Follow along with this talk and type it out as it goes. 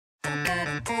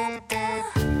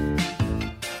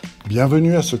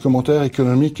Bienvenue à ce commentaire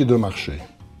économique et de marché.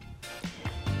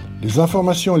 Les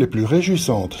informations les plus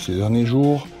réjouissantes ces derniers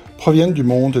jours proviennent du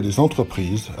monde des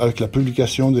entreprises avec la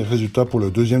publication des résultats pour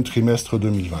le deuxième trimestre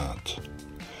 2020.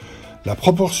 La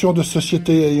proportion de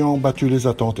sociétés ayant battu les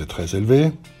attentes est très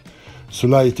élevée.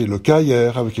 Cela a été le cas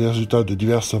hier avec les résultats de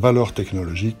diverses valeurs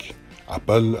technologiques.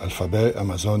 Apple, Alphabet,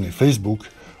 Amazon et Facebook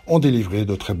ont délivré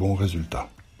de très bons résultats.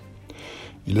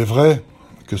 Il est vrai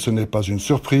que ce n'est pas une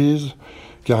surprise,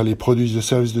 car les produits et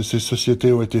services de ces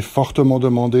sociétés ont été fortement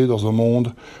demandés dans un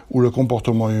monde où le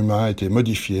comportement humain a été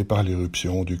modifié par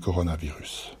l'irruption du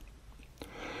coronavirus.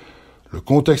 Le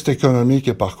contexte économique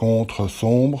est par contre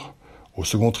sombre. Au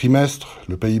second trimestre,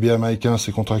 le PIB américain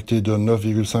s'est contracté de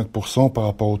 9,5% par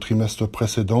rapport au trimestre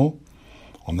précédent.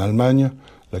 En Allemagne,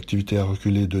 l'activité a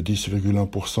reculé de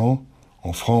 10,1%,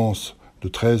 en France de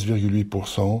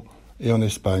 13,8% et en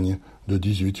Espagne de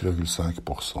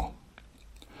 18,5%.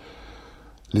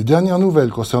 Les dernières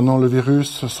nouvelles concernant le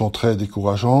virus sont très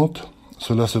décourageantes.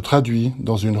 Cela se traduit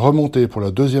dans une remontée pour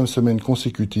la deuxième semaine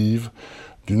consécutive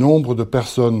du nombre de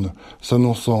personnes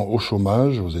s'annonçant au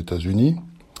chômage aux États-Unis,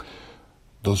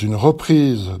 dans une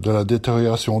reprise de la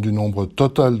détérioration du nombre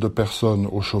total de personnes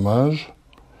au chômage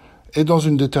et dans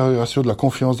une détérioration de la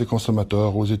confiance des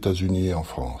consommateurs aux États-Unis et en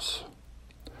France.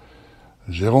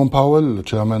 Jérôme Powell, le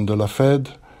chairman de la Fed,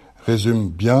 résume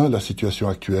bien la situation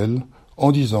actuelle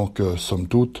en disant que, somme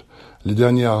toute, les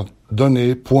dernières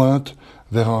données pointent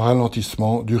vers un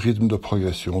ralentissement du rythme de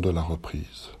progression de la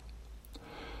reprise.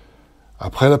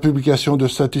 Après la publication de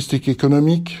statistiques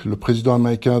économiques, le président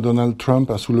américain Donald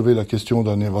Trump a soulevé la question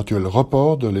d'un éventuel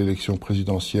report de l'élection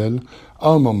présidentielle à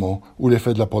un moment où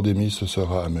l'effet de la pandémie se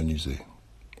sera amenuisé.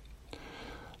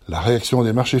 La réaction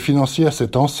des marchés financiers à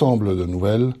cet ensemble de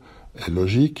nouvelles est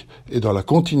logique et dans la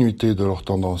continuité de leur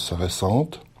tendance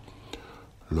récente.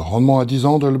 Le rendement à 10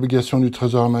 ans de l'obligation du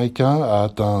Trésor américain a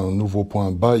atteint un nouveau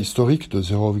point bas historique de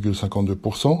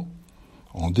 0,52%.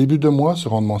 En début de mois, ce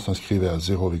rendement s'inscrivait à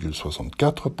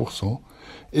 0,64%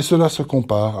 et cela se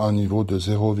compare à un niveau de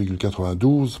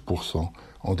 0,92%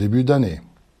 en début d'année.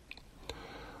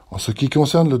 En ce qui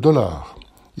concerne le dollar,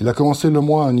 il a commencé le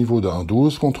mois à un niveau de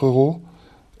 1,12 contre euro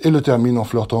et le termine en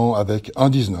flirtant avec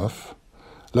 1,19.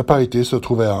 La parité se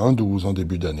trouvait à 1,12 en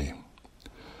début d'année.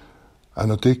 À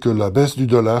noter que la baisse du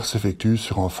dollar s'effectue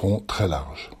sur un front très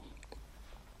large.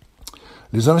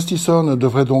 Les investisseurs ne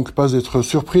devraient donc pas être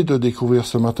surpris de découvrir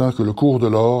ce matin que le cours de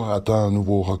l'or atteint un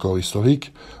nouveau record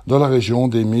historique dans la région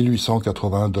des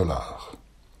 1880 $.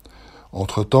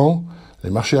 Entre-temps,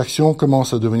 les marchés actions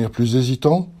commencent à devenir plus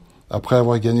hésitants après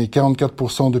avoir gagné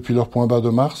 44% depuis leur point bas de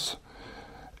mars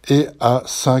et à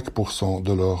 5%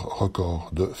 de leur record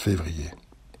de février.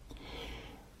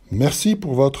 Merci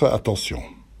pour votre attention.